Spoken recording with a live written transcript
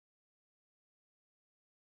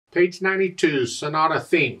Page 92, Sonata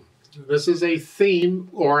theme. This is a theme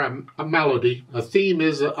or a melody. A theme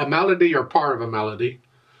is a melody or part of a melody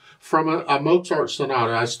from a Mozart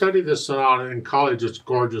sonata. I studied this sonata in college. It's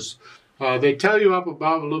gorgeous. They tell you up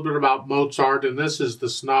above a little bit about Mozart, and this is the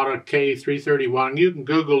Sonata K331. You can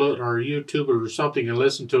Google it or YouTube it or something and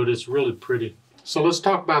listen to it. It's really pretty. So let's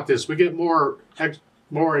talk about this. We get more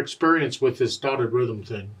experience with this dotted rhythm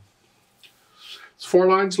thing. It's 4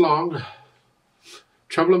 lines long.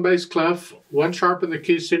 Treble and bass clef, 1 sharp in the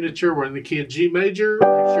key signature. We're in the key of G major.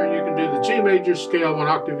 Make sure you can do the G major scale 1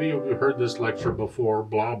 octave. You've heard this lecture before.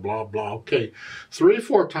 Blah, blah, blah. Okay,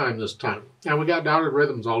 3/4 time this time. And we got dotted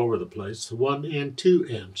rhythms all over the place. 1 and 2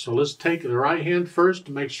 and. So let's take the right hand first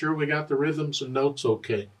to make sure we got the rhythms and notes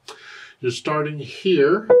okay. You're starting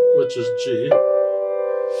here, which is G.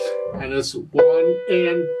 And it's 1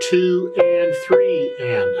 and 2 and 3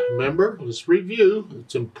 and. Remember, let's review.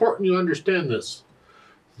 It's important you understand this.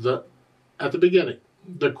 At the beginning,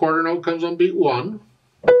 the quarter note comes on beat 1.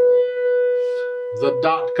 The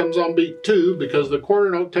dot comes on beat 2 because the quarter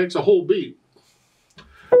note takes a whole beat.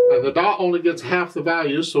 And the dot only gets half the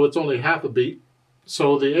value, so it's only half a beat.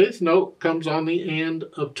 So the 8th note comes on the and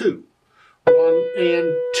of 2. 1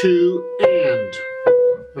 and 2 and.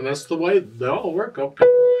 And that's the way they all work. Okay.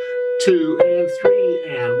 2 and 3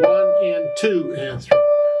 and. 1 and 2 and 3.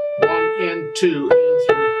 1 and 2 and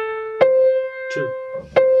 3. 2.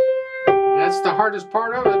 That's the hardest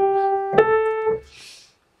part of it.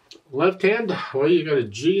 Left hand, well, you got a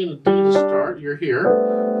G and a D to start. You're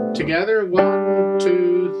here. Together, 1,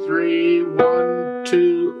 2, 3, 1,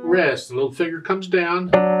 2, rest. The little finger comes down.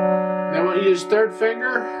 Then when you use 3rd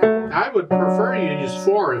finger, I would prefer you use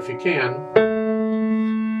 4 if you can.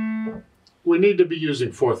 We need to be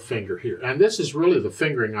using 4th finger here. And this is really the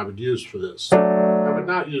fingering I would use for this. I would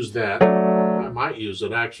not use that. I might use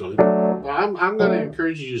it actually. I'm going to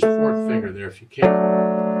encourage you to use 4th finger there if you can.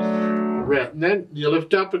 And then you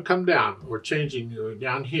lift up and come down. We're changing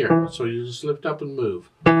down here. So you just lift up and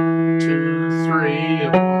move. 2, 3,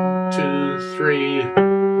 1, 2, 3.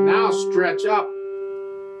 Now stretch up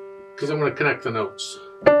because I'm going to connect the notes.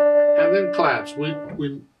 And then collapse. We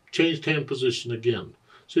changed hand position again.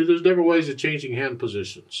 See, there's different ways of changing hand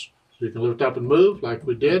positions. So you can lift up and move like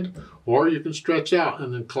we did, or you can stretch out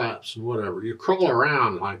and then collapse and whatever. You crawl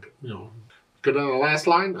around like, you know. Go down to the last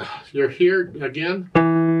line. You're here again. 2,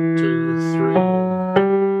 3,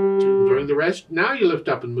 2. During the rest, now you lift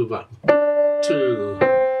up and move up. 2.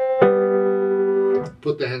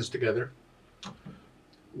 Put the hands together.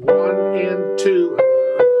 1 and 2.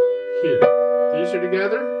 Here. These are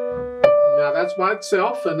together. Now that's by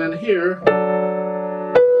itself, and then here.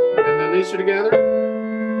 And then these are together.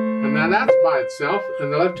 And now that's by itself,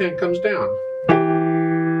 and the left hand comes down.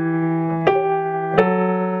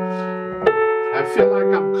 I feel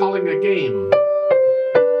like I'm calling a game.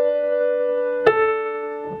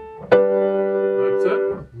 That's it?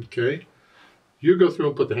 Okay. You go through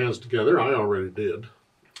and put the hands together. I already did.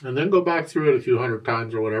 And then go back through it a few hundred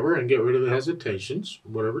times or whatever and get rid of the hesitations,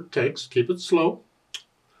 whatever it takes. Keep it slow.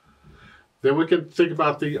 Then we can think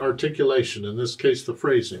about the articulation, in this case the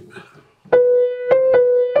phrasing.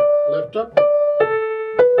 Lift up.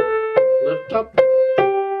 Lift up.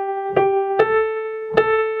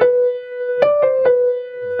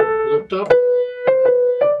 Lift up.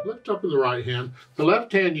 Lift up in the right hand. The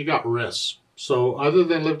left hand you got rests. So other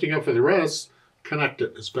than lifting up for the rests, connect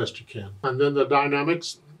it as best you can. And then the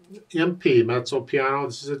dynamics, MP, mezzo piano,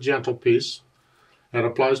 this is a gentle piece. That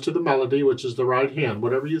applies to the melody, which is the right hand.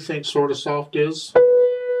 Whatever you think sort of soft is.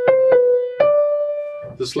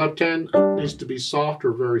 This left hand needs to be soft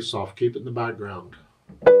or very soft. Keep it in the background.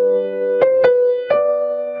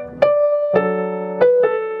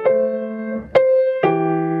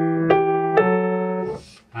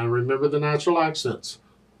 And remember the natural accents.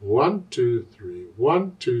 1, 2, 3,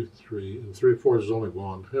 1, 2, 3, and 3, 4 is only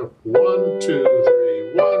 1. Here. 1, 2,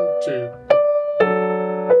 3, 1, 2.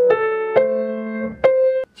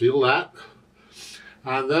 Feel that?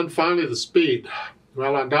 And then finally the speed.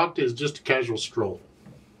 Well, Andante is just a casual stroll.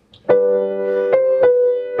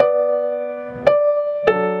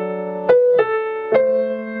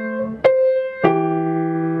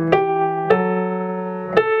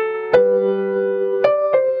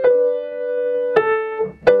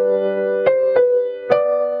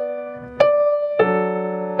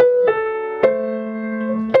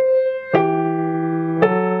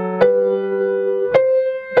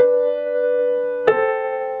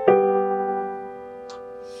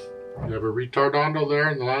 You have a retardando there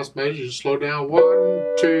in the last measure. You slow down. 1,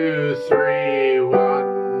 2, 3,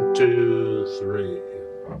 1, 2, 3.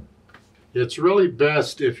 It's really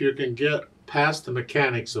best if you can get past the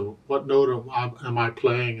mechanics of what note am I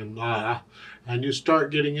playing and you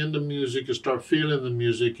start getting into music, you start feeling the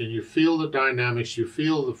music, and you feel the dynamics, you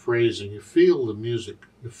feel the phrasing, you feel the music,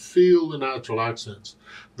 you feel the natural accents.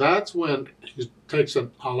 That's when he takes a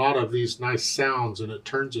lot of these nice sounds and it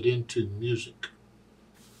turns it into music.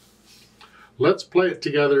 Let's play it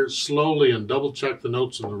together slowly and double check the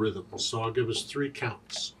notes and the rhythm. So I'll give us 3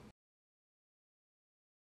 counts.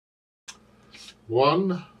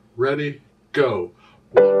 1, ready, go.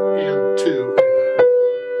 1 and 2.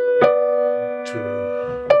 2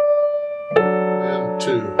 and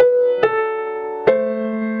 2.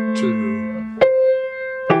 2.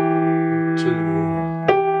 2.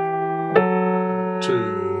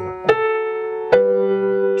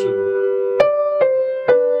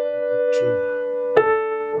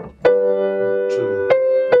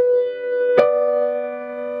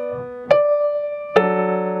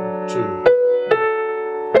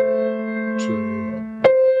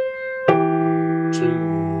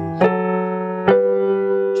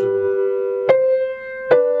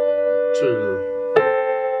 2.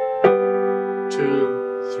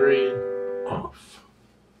 2, 3, off.